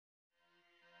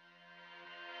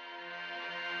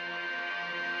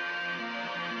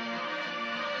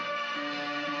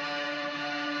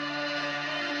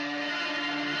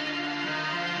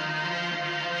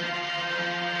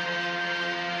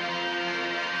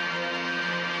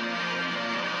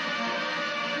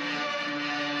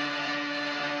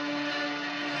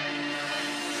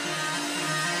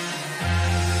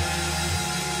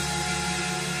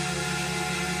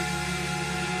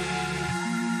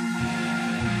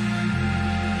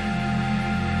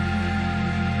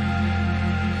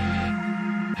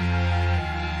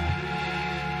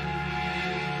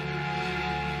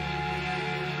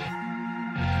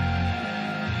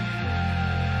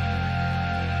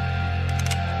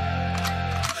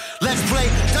Let's play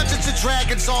Dungeons and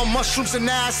Dragons on mushrooms and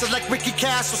acid. Like Ricky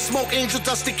Castle, smoke angel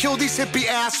dust to kill these hippie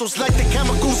assholes. Like the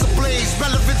chemicals ablaze,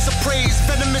 relevance of praise,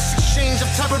 venomous exchange of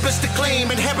terroristic claim,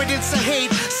 inheritance of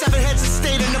hate, seven heads of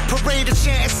state in the parade of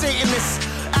chanting Satanists.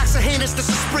 Acts of heinousness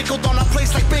are sprinkled on our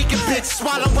place like bacon bits.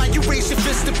 Swallow while you raise your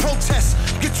fist in protest.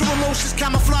 Get your emotions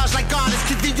camouflaged like God is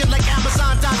convenient like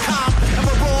Amazon.com. And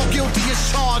we're all guilty as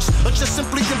charged, or just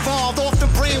simply involved. Often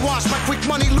brainwashed by quick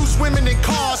money, loose women and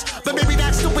cars. But maybe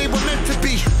that's the way we're meant to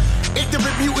be.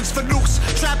 Ignorant mutants for nukes,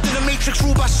 trapped in a matrix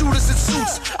ruled by shooters in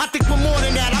suits. I think we're more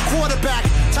than that, our quarterback.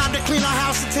 Time to clean our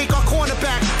house and take our corner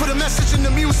back. Put a message in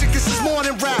the music, this is more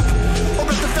than rap. Or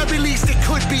at the very least it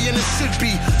could be and it should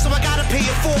be. So I gotta pay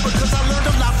it forward because I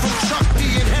learned a lot from Chuck D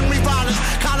and Henry Rollins.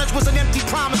 College was an empty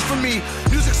promise for me.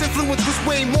 Music's influence was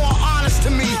way more honest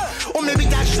to me. Or maybe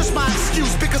that's just my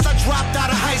excuse because I dropped out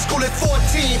of high school at 14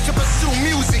 to pursue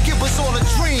music, it was all a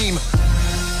dream.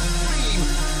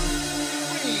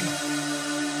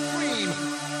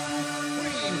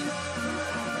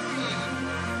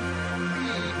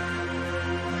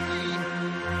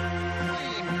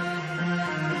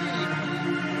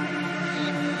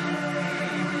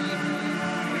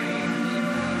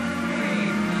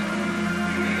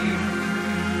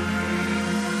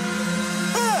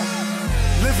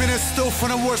 Living is still from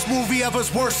the worst movie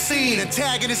ever's worst scene.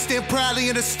 Antagonist stand proudly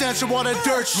in the stench of all the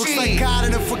dirt sheen. Looks like God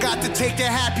and forgot to take their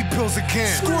happy pills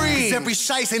again. Scream! Cause every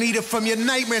shice and eater from your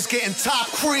nightmares getting top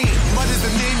cream. Mud is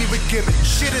the name you've been given.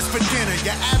 Shit is for dinner.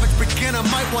 Your average beginner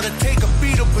might want to take a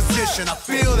fetal position. I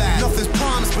feel that. Nothing's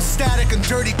promised but static and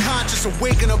dirty conscious. Or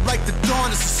waking up like the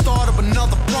dawn is the start of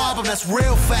another problem. That's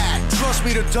real fact. Trust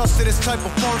me, the dust of this type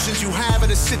of functions you have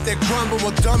it to sit there grumble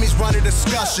while dummies run a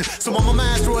discussion. So I'm a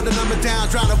master of the number down,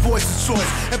 drown a voice of choice.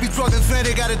 Every drug and fan,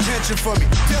 they got attention for me.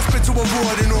 Desperate to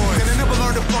avoid the noise. And I never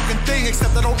learned a fucking thing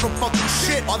except I don't know fucking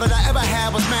shit. All that I ever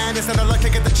had was madness and I luck to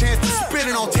get the chance to spit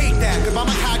and I'll take that. Cause by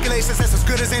my calculations, that's as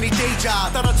good as any day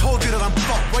job. Thought I told you that I'm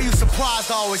fucked. Why you surprised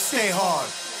I always stay hard?